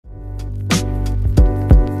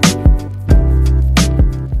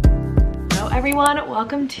everyone,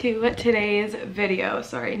 welcome to today's video.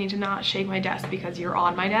 Sorry, I need to not shake my desk because you're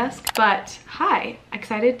on my desk. But hi,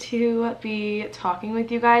 excited to be talking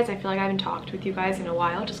with you guys. I feel like I haven't talked with you guys in a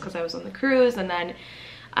while just because I was on the cruise, and then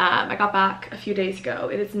I got back a few days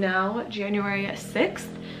ago. It is now January 6th,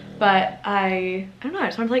 but I don't know, I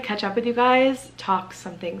just want to like catch up with you guys, talk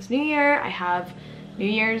some things New Year. I have New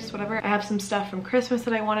Year's, whatever. I have some stuff from Christmas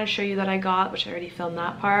that I want to show you that I got, which I already filmed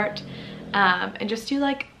that part. And just do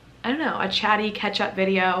like, I don't know, a chatty catch-up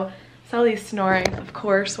video. Sully's snoring, of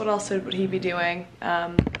course. What else would he be doing?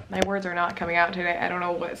 My words are not coming out today. I don't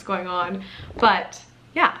know what's going on. But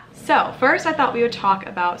yeah, so first I thought we would talk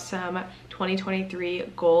about some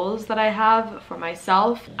 2023 goals that I have for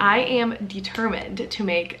myself. I am determined to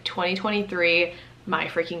make 2023 my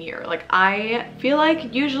freaking year. Like, I feel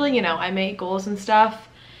like usually, you know, I make goals and stuff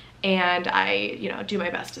and I, you know, do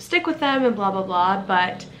my best to stick with them and blah, blah, blah.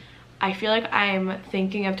 But I feel like I'm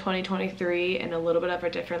thinking of 2023 in a little bit of a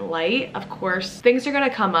different light. Of course, things are gonna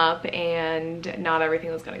come up and not everything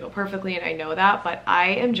is gonna go perfectly, and I know that, but I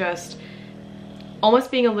am just almost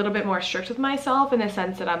being a little bit more strict with myself in the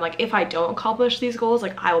sense that I'm like, if I don't accomplish these goals,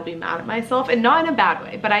 like I will be mad at myself, and not in a bad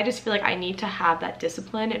way, but I just feel like I need to have that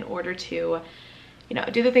discipline in order to, you know,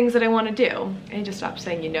 do the things that I want to do. I need to stop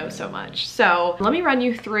saying you know so much. So let me run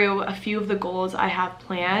you through a few of the goals I have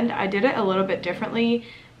planned. I did it a little bit differently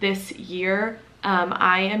this year.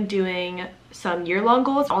 I am doing some year-long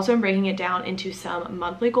goals. Also, I'm breaking it down into some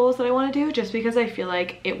monthly goals that I want to do, just because I feel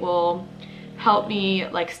like it will help me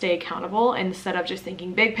like stay accountable instead of just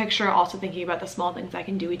thinking big picture, also thinking about the small things I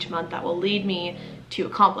can do each month that will lead me to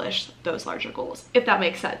accomplish those larger goals, if that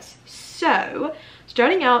makes sense. So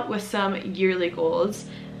starting out with some yearly goals,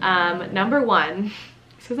 number one,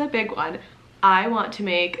 this is a big one. I want to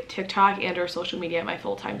make TikTok and or social media my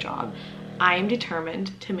full-time job. I am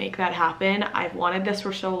determined to make that happen. I've wanted this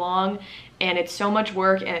for so long, and it's so much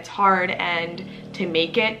work and it's hard, and to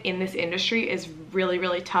make it in this industry is really,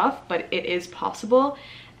 really tough, but it is possible.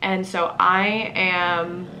 And so I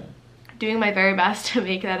am doing my very best to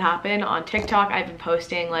make that happen. On TikTok, I've been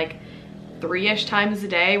posting like 3-ish times a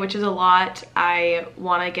day, which is a lot. I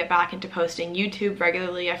want to get back into posting YouTube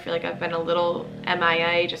regularly. I feel like I've been a little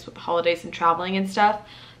MIA just with the holidays and traveling and stuff.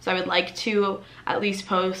 So I would like to at least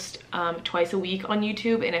post twice a week on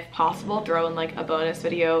YouTube, and if possible, throw in like a bonus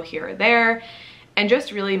video here or there, and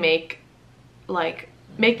just really make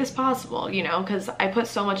this possible, you know, because I put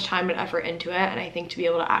so much time and effort into it, and I think to be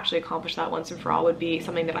able to actually accomplish that once and for all would be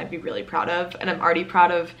something that I'd be really proud of. And I'm already proud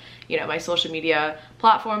of, you know, my social media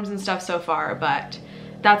platforms and stuff so far, but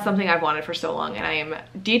that's something I've wanted for so long, and I am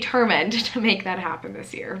determined to make that happen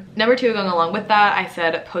this year. Number two, going along with that, I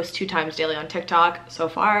said post 2 times daily on TikTok. So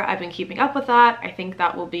far, I've been keeping up with that. I think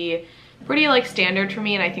that will be pretty like standard for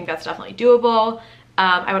me, and I think that's definitely doable.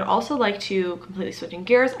 I would also like to, completely switching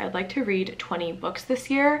gears, I'd like to read 20 books this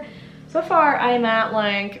year. So far, I'm at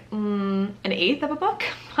like an 1/8 of a book,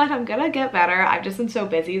 but I'm gonna get better. I've just been so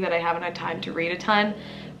busy that I haven't had time to read a ton,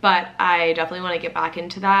 but I definitely want to get back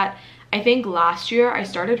into that. I think last year I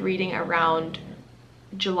started reading around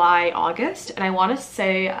July, August, and I want to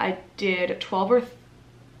say I did 12 or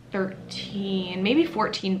 13, maybe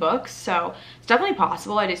 14 books. So it's definitely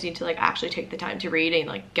possible. I just need to like actually take the time to read and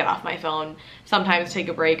like get off my phone, sometimes take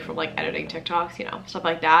a break from like editing TikToks, you know, stuff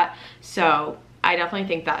like that. So I definitely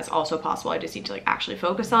think that is also possible. I just need to like actually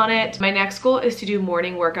focus on it. My next goal is to do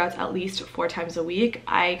morning workouts at least 4 times a week.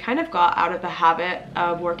 I kind of got out of the habit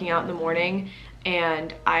of working out in the morning,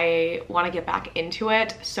 and I want to get back into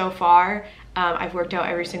it. So far, I've worked out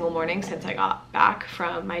every single morning since I got back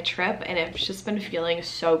from my trip, and I've just been feeling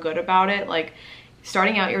so good about it. Like,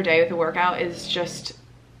 starting out your day with a workout is just,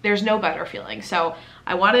 there's no better feeling. So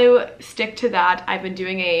I want to stick to that. I've been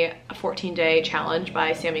doing a 14-day challenge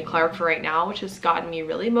by Sammy Clark for right now, which has gotten me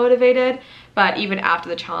really motivated. But even after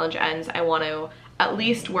the challenge ends, I want to at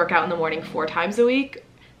least work out in the morning 4 times a week,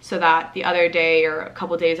 so that the other day or a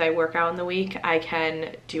couple days I work out in the week, I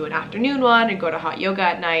can do an afternoon one and go to hot yoga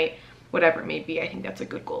at night, whatever it may be. I think that's a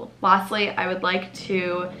good goal. Lastly, I would like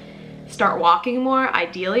to start walking more.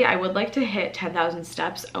 Ideally, I would like to hit 10,000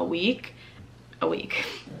 steps a week.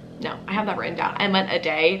 No, I have that written down. I meant a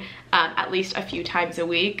day, at least a few times a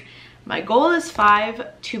week. My goal is 5.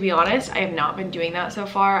 To be honest, I have not been doing that so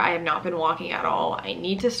far. I have not been walking at all. I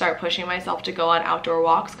need to start pushing myself to go on outdoor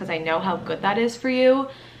walks because I know how good that is for you.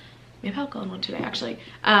 Maybe I'll go on one today, actually.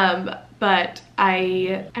 But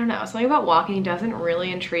I don't know, something about walking doesn't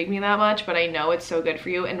really intrigue me that much, but I know it's so good for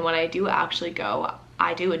you, and when I do actually go,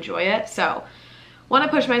 I do enjoy it. So want to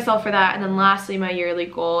push myself for that. And then lastly, my yearly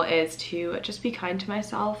goal is to just be kind to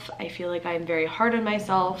myself. I feel like I'm very hard on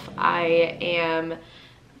myself. I am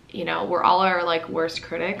you know, we're all our like worst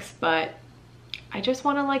critics, but I just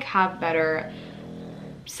want to like have better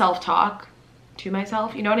self-talk to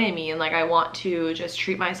myself, you know what I mean? Like I want to just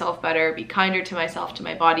treat myself better, be kinder to myself, to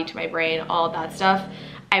my body, to my brain, all of that stuff.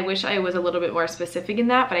 I wish I was a little bit more specific in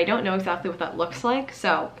that, but I don't know exactly what that looks like.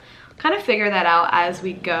 So kind of figure that out as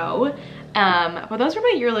we go. But those are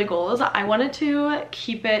my yearly goals. I wanted to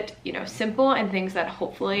keep it, you know, simple and things that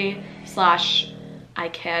hopefully I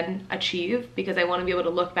can achieve, because I want to be able to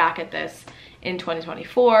look back at this in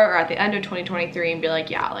 2024 or at the end of 2023 and be like,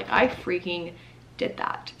 yeah, like I freaking did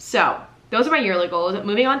that. So those are my yearly goals.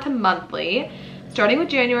 Moving on to monthly, starting with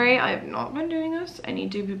January. I have not been doing this. I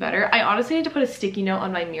need to be better. I honestly need to put a sticky note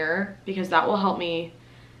on my mirror because that will help me,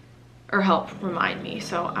 or help remind me.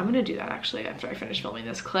 So I'm gonna do that actually after I finish filming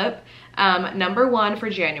this clip. Number one for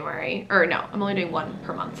January, or no, I'm only doing one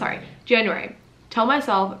per month, sorry. January, tell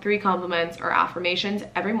myself 3 compliments or affirmations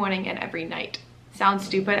every morning and every night. Sounds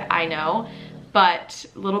stupid, I know, but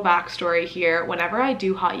little backstory here. Whenever I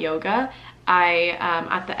do hot yoga,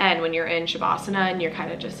 at the end, when you're in Shavasana and you're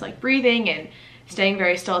kind of just like breathing and staying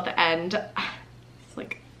very still at the end, it's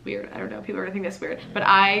like weird, I don't know, people are gonna think that's weird, but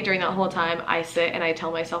during that whole time, I sit and I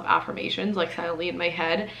tell myself affirmations like silently in my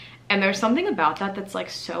head, and there's something about that that's like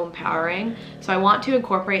so empowering. So I want to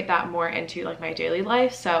incorporate that more into like my daily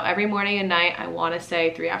life. So every morning and night I want to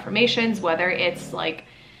say 3 affirmations, whether it's like,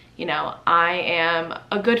 you know, I am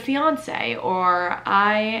a good fiance, or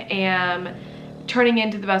I am turning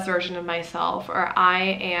into the best version of myself, or I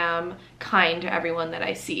am kind to everyone that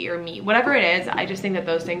I see or meet, whatever it is. I just think that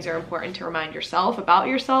those things are important to remind yourself about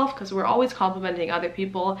yourself, because we're always complimenting other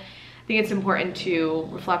people. I think it's important to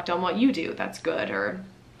reflect on what you do that's good, or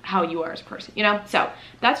how you are as a person, you know? So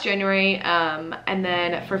that's January. And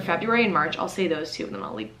then for February and March, I'll say those 2, and then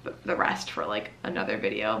I'll leave the rest for like another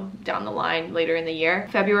video down the line later in the year.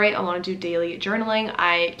 February, I want to do daily journaling.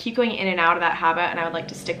 I keep going in and out of that habit, and I would like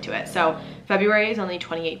to stick to it. So February is only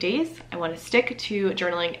 28 days. I want to stick to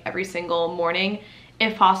journaling every single morning,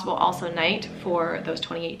 if possible also night, for those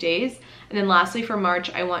 28 days. And then lastly for March,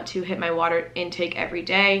 I want to hit my water intake every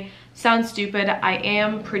day. Sounds stupid, I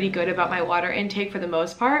am pretty good about my water intake for the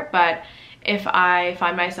most part, but if I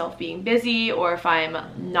find myself being busy, or if I'm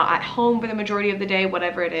not at home for the majority of the day,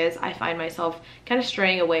 whatever it is, I find myself kind of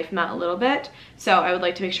straying away from that a little bit. So I would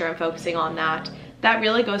like to make sure I'm focusing on that. That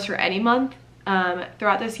really goes for any month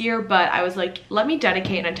throughout this year, but I was like, let me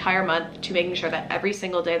dedicate an entire month to making sure that every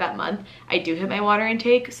single day that month I do hit my water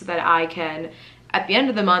intake, so that I can at the end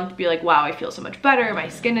of the month be like, wow, I feel so much better, my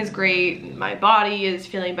skin is great, my body is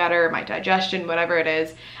feeling better, my digestion, whatever it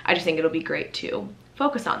is. I just think it'll be great to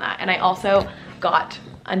focus on that. And I also got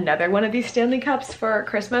another one of these Stanley cups for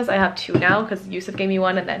Christmas. I have 2 now because Yusuf gave me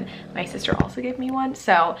one, and then my sister also gave me one.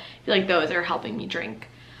 So I feel like those are helping me drink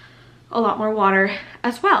a lot more water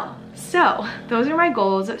as well. So those are my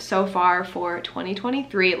goals so far for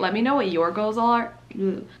 2023. Let me know what your goals are.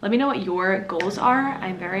 Let me know what your goals are.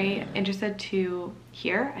 I'm very interested to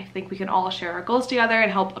hear. I think we can all share our goals together and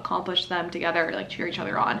help accomplish them together, like cheer each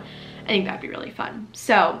other on. I think that'd be really fun.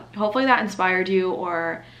 So hopefully that inspired you,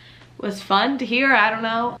 or was fun to hear, I don't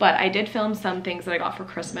know. But I did film some things that I got for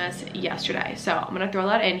Christmas yesterday, so I'm gonna throw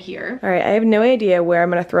that in here. All right, I have no idea where I'm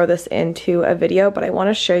gonna throw this into a video, but I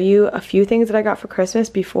wanna show you a few things that I got for Christmas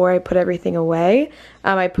before I put everything away.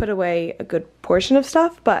 I put away a good portion of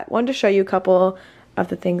stuff, but wanted to show you a couple of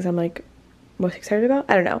the things I'm like most excited about.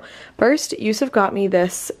 I don't know. First, Yusuf got me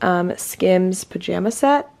this Skims pajama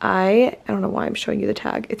set. I don't know why I'm showing you the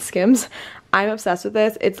tag. It's Skims. I'm obsessed with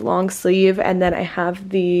this. It's long sleeve, and then I have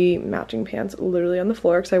the matching pants literally on the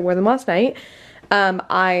floor because I wore them last night.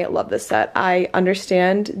 I love this set. I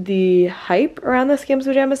understand the hype around the Skims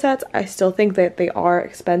pajama sets. I still think that they are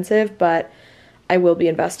expensive, but I will be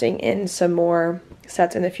investing in some more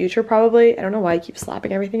sets in the future probably. I don't know why I keep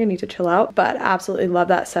slapping everything. I need to chill out, but absolutely love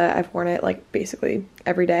that set. I've worn it like basically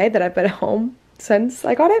every day that I've been at home since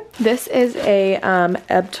I got it. This is a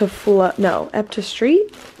Ebb to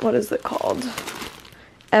Street. What is it called?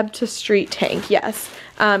 Ebb to Street tank, yes.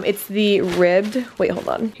 It's the ribbed, wait, hold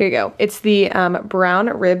on. Here you go. It's the brown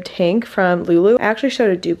ribbed tank from Lulu. I actually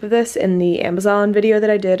showed a dupe of this in the Amazon video that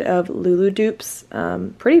I did of Lulu dupes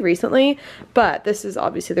pretty recently, but this is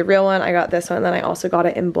obviously the real one. I got this one, and then I also got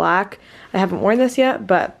it in black. I haven't worn this yet,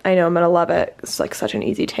 but I know I'm gonna love it. It's like such an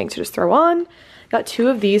easy tank to just throw on. Got 2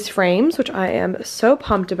 of these frames, which I am so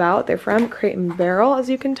pumped about. They're from Crate & Barrel, as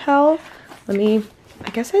you can tell. I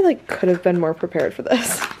guess I like could have been more prepared for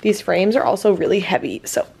this. These frames are also really heavy,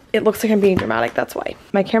 so it looks like I'm being dramatic, that's why.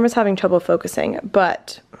 My camera's having trouble focusing,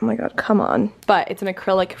 but oh my god, come on. But it's an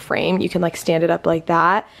acrylic frame. You can like stand it up like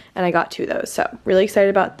that, and I got 2 of those. So really excited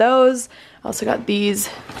about those. I also got these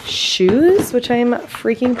shoes, which I'm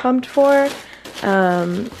freaking pumped for.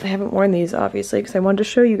 I haven't worn these obviously because I wanted to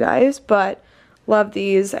show you guys, but love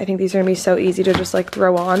these. I think these are gonna be so easy to just like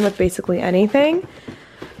throw on with basically anything.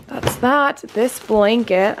 That's that. This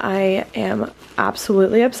blanket I am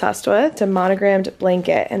absolutely obsessed with. It's a monogrammed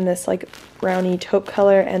blanket in this like brownie taupe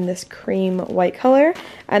color and this cream white color.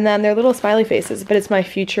 And then they're little smiley faces, but it's my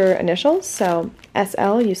future initials. So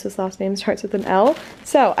SL, useless last name, starts with an L.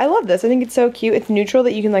 So I love this. I think it's so cute. It's neutral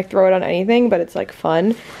that you can like throw it on anything, but it's like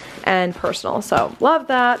fun and personal. So love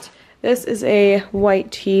that. This is a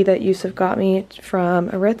white tee that Yusuf got me from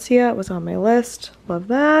Aritzia. It was on my list. Love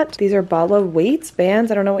that. These are Bala weights, bands.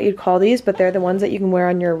 I don't know what you'd call these, but they're the ones that you can wear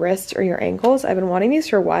on your wrists or your ankles. I've been wanting these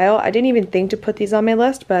for a while. I didn't even think to put these on my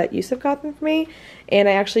list, but Yusuf got them for me, and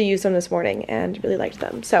I actually used them this morning and really liked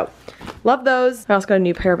them. So love those. I also got a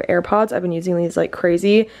new pair of AirPods. I've been using these like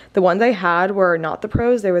crazy. The ones I had were not the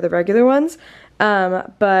pros, they were the regular ones.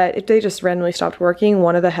 But if they just randomly stopped working,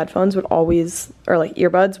 one of the headphones would always, or like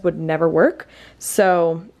earbuds would never work.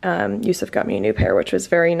 So Yusuf got me a new pair, which was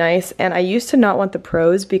very nice. And I used to not want the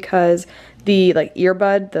pros because the like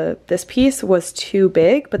earbud, this piece was too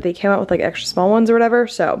big, but they came out with like extra small ones or whatever.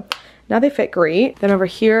 So now they fit great. Then over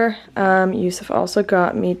here, Yusuf also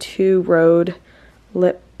got me 2 Rhode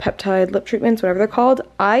peptide lip treatments, whatever they're called.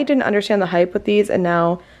 I didn't understand the hype with these, and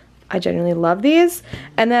now I genuinely love these.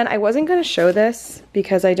 And then I wasn't going to show this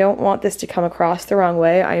because I don't want this to come across the wrong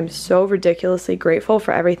way. I am so ridiculously grateful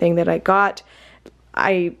for everything that I got.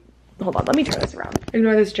 Hold on, let me turn this around.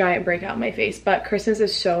 Ignore this giant breakout in my face, but Christmas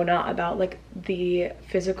is so not about like the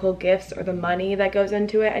physical gifts or the money that goes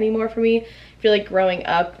into it anymore for me. I feel like growing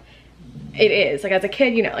up, it is. Like as a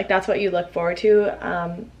kid, you know, like that's what you look forward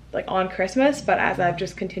to like on Christmas. But as I've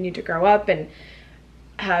just continued to grow up and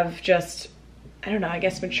have just, I don't know, I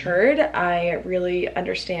guess matured, I really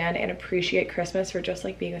understand and appreciate Christmas for just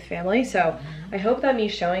like being with family. So I hope that me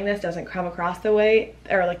showing this doesn't come across the way,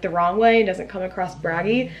 or like the wrong way, doesn't come across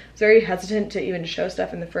braggy. I was very hesitant to even show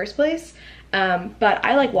stuff in the first place. But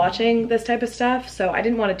I like watching this type of stuff, so I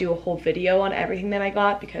didn't want to do a whole video on everything that I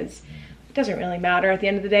got because it doesn't really matter at the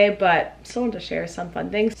end of the day, but still want to share some fun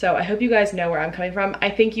things. So I hope you guys know where I'm coming from. I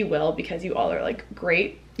think you will, because you all are like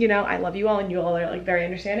great. You know, I love you all and you all are like very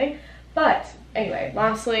understanding. But anyway,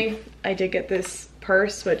 lastly, I did get this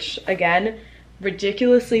purse, which again,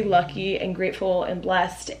 ridiculously lucky and grateful and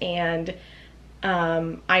blessed. And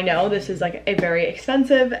I know this is like a very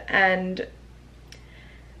expensive and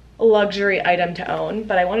luxury item to own,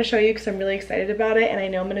 but I want to show you because I'm really excited about it, and I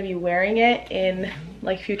know I'm going to be wearing it in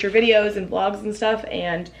like future videos and vlogs and stuff.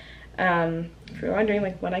 And if you're wondering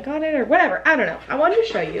like when I got it or whatever, I don't know, I wanted to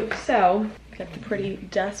show you. So I got the pretty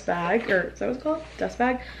dust bag, or is that what it's called? Dust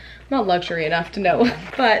bag? I'm not luxury enough to know,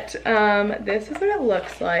 but this is what it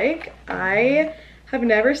looks like. I have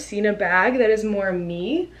never seen a bag that is more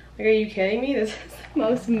me. Like, are you kidding me? This is the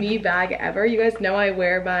most me bag ever. You guys know I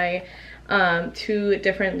wear my 2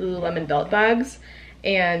 different Lululemon belt bags,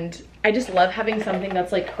 and I just love having something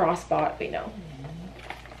that's like crossbody. Wait, no,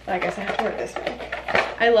 I guess I have to wear it this way.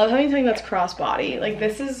 I love having something that's crossbody. Like,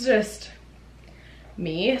 this is just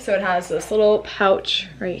me. So it has this little pouch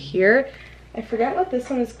right here. I forget what this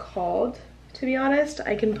one is called, to be honest.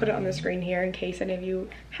 I can put it on the screen here in case any of you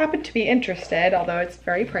happen to be interested, although it's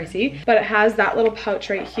very pricey. But it has that little pouch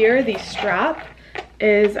right here. The strap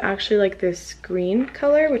is actually like this green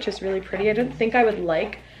color, which is really pretty. I didn't think I would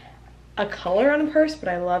like a color on a purse, but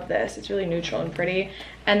I love this. It's really neutral and pretty.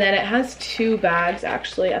 And then it has 2 bags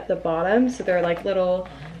actually at the bottom. So they're like little,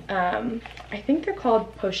 I think they're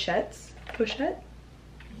called pochettes. Pochette?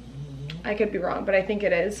 I could be wrong, but I think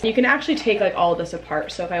it is. You can actually take like all of this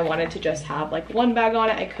apart. So if I wanted to just have like one bag on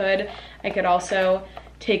it, I could. I could also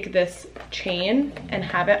take this chain and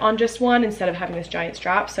have it on just one instead of having this giant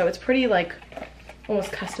strap. So it's pretty like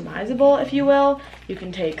almost customizable, if you will. You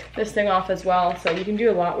can take this thing off as well. So you can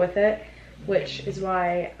do a lot with it, which is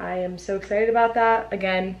why I am so excited about that.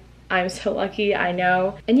 Again, I'm so lucky, I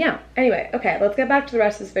know. And yeah, anyway, okay, let's get back to the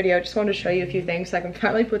rest of this video. Just wanted to show you a few things so I can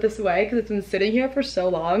finally put this away because it's been sitting here for so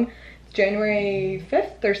long. January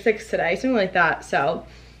 5th or 6th today, something like that. So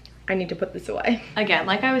I need to put this away. Again,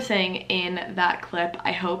 like I was saying in that clip,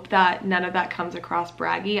 I hope that none of that comes across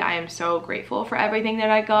braggy. I am so grateful for everything that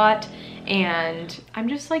I got, and I'm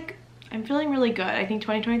just like, I'm feeling really good. I think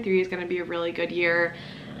 2023 is going to be a really good year.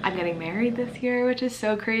 I'm getting married this year, which is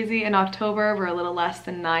so crazy. In October, we're a little less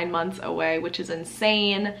than 9 months away, which is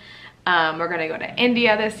insane. We're gonna go to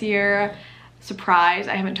India this year. surprise,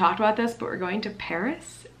 I haven't talked about this, but we're going to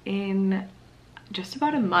Paris in just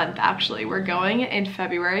about a month. Actually, we're going in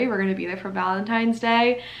February. We're going to be there for Valentine's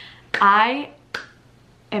Day. I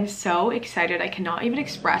am so excited. I cannot even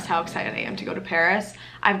express how excited I am to go to Paris.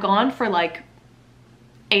 I've gone for like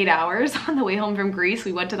 8 hours on the way home from Greece.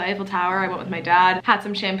 We went to the Eiffel Tower. I went with my dad, had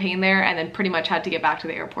some champagne there, and then pretty much had to get back to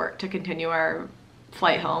the airport to continue our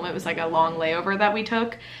flight home. It was like a long layover that we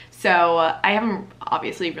took. So I haven't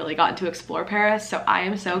obviously really gotten to explore Paris. So I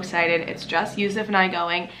am so excited. It's just Yusuf and I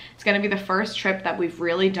going. It's gonna be the first trip that we've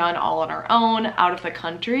really done all on our own out of the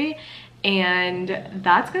country. And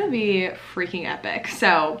that's gonna be freaking epic.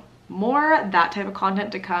 So more that type of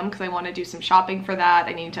content to come, because I want to do some shopping for that.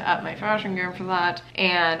 I need to up my fashion game for that,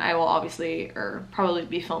 and I will obviously or probably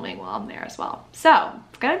be filming while I'm there as well. So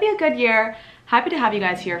it's gonna be a good year. Happy to have you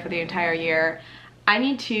guys here for the entire year. I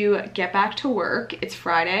need to get back to work. It's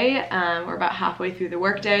Friday. We're about halfway through the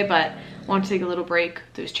workday, but I want to take a little break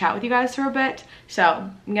to just chat with you guys for a bit. So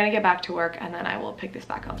I'm gonna get back to work, and then I will pick this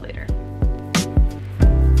back up later.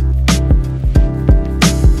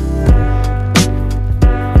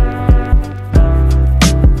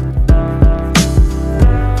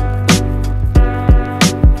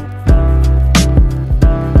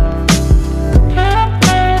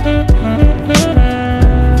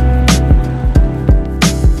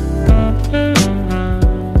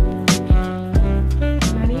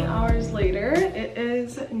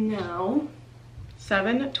 Now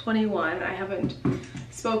 7:21. I haven't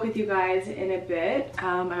spoke with you guys in a bit.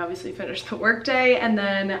 I obviously finished the workday, and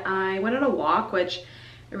then I went on a walk, which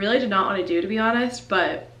I really did not want to do, to be honest,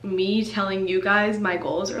 but me telling you guys my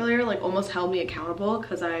goals earlier like almost held me accountable,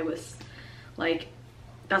 because I was like,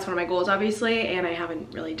 that's one of my goals obviously, and I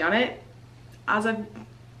haven't really done it as of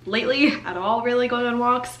lately at all, really, going on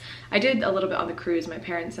walks. I did a little bit on the cruise. My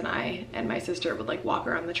parents and I and my sister would like walk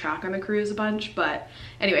around the track on the cruise a bunch, but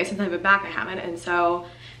anyway, since I've been back I haven't. And so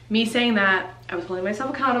me saying that, I was holding myself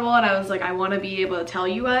accountable, and I was like, I want to be able to tell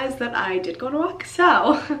you guys that I did go on a walk.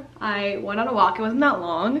 So I went on a walk. It wasn't that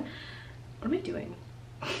long. What am I doing?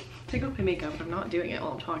 Take off my makeup. I'm not doing it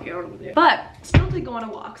while I'm talking. I don't know what to do. But still did go on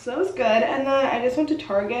a walk, so that was good. And then I just went to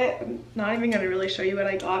Target. I'm not even going to really show you what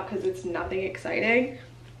I got because it's nothing exciting.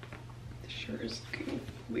 Sure is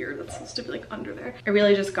weird. That's supposed to be like under there. I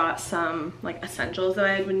really just got some like essentials that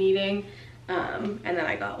I had been needing, and then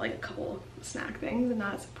I got like a couple snack things, and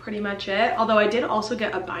that's pretty much it. Although I did also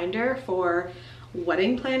get a binder for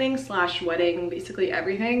wedding planning / wedding basically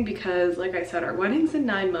everything, because like I said, our wedding's in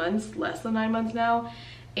 9 months, less than 9 months now,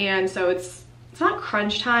 and so it's not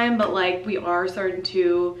crunch time, but like we are starting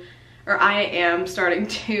to, or I am starting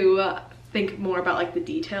to think more about like the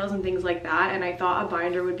details and things like that. And I thought a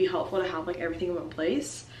binder would be helpful to have like everything in one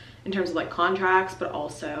place in terms of like contracts, but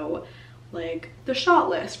also like the shot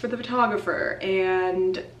list for the photographer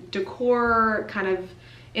and decor kind of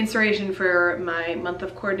inspiration for my month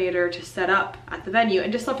of coordinator to set up at the venue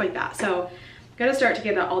and just stuff like that. So I'm gonna start to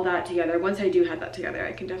get all that together. Once I do have that together,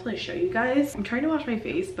 I can definitely show you guys. I'm trying to wash my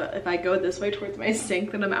face, but if I go this way towards my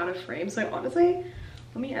sink, then I'm out of frame. So I honestly,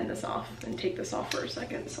 let me end this off and take this off for a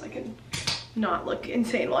second so I can not look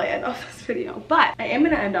insane while I end off this video. But I am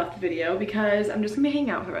gonna end off the video because I'm just gonna be hanging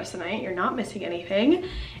out for the rest of the night. You're not missing anything.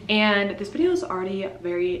 And this video is already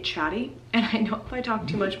very chatty, and I know if I talk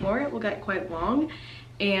too much more, it will get quite long,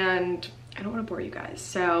 and I don't want to bore you guys.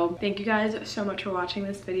 So thank you guys so much for watching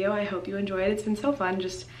this video. I hope you enjoyed it. It's been so fun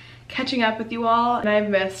just catching up with you all, and I've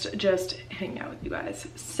missed just hanging out with you guys.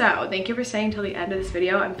 So thank you for staying till the end of this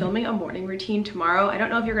video. I'm filming a morning routine tomorrow. I don't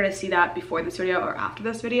know if you're gonna see that before this video or after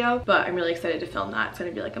this video, but I'm really excited to film that. It's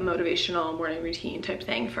gonna be like a motivational morning routine type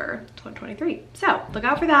thing for 2023. So look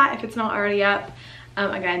out for that if it's not already up.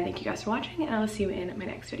 Again, thank you guys for watching, and I will see you in my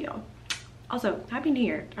next video. Also, Happy New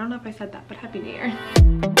Year. I don't know if I said that, but Happy New Year.